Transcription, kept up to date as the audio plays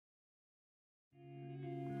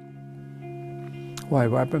why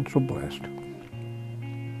I've been so blessed.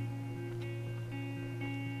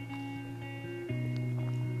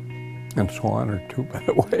 And so honored too, by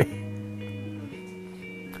the way,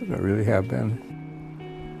 because I really have been.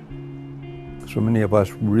 So many of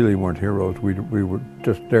us really weren't heroes. We were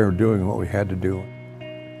just there doing what we had to do.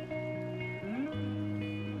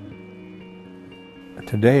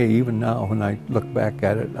 Today, even now, when I look back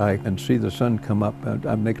at it, I can see the sun come up, and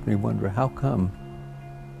it makes me wonder, how come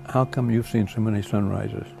you've seen so many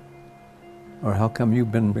sunrises? Or how come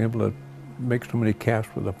you've been able to make so many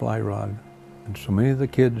casts with a fly rod? And so many of the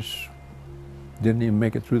kids didn't even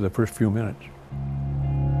make it through the first few minutes.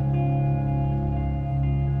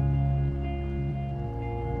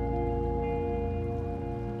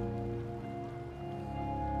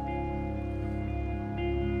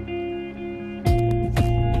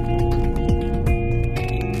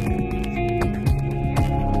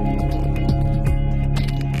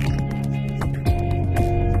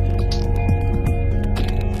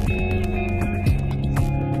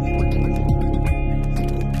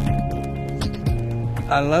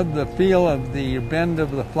 I love the feel of the bend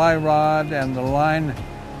of the fly rod and the line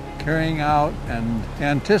carrying out, and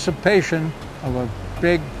anticipation of a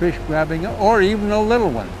big fish grabbing, or even a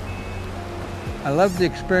little one. I love the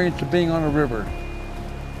experience of being on a river.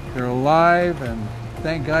 They're alive, and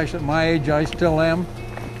thank gosh at my age I still am.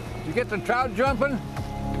 Did you get the trout jumping?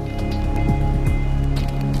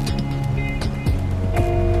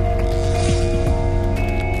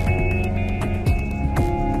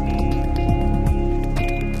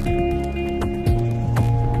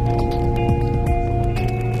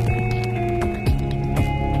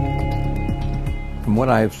 From what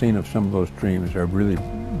I have seen of some of those streams, they're really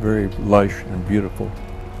very lush and beautiful.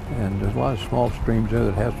 And there's a lot of small streams there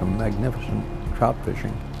that have some magnificent trout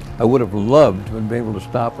fishing. I would have loved to be able to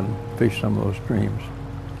stop and fish some of those streams.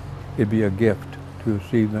 It'd be a gift to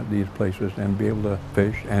see these places and be able to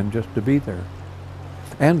fish and just to be there.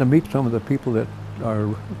 And to meet some of the people that are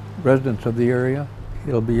residents of the area.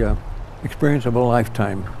 It'll be an experience of a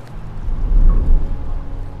lifetime.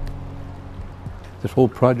 This whole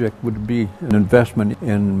project would be an investment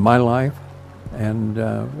in my life and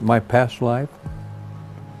my past life.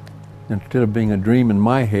 Instead of being a dream in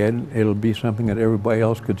my head, it'll be something that everybody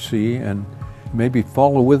else could see and maybe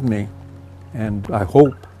follow with me. And I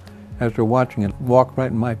hope, as they're watching it, walk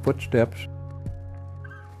right in my footsteps.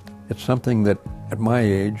 It's something that, at my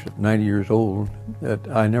age, at 90 years old, that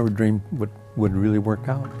I never dreamed would really work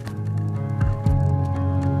out.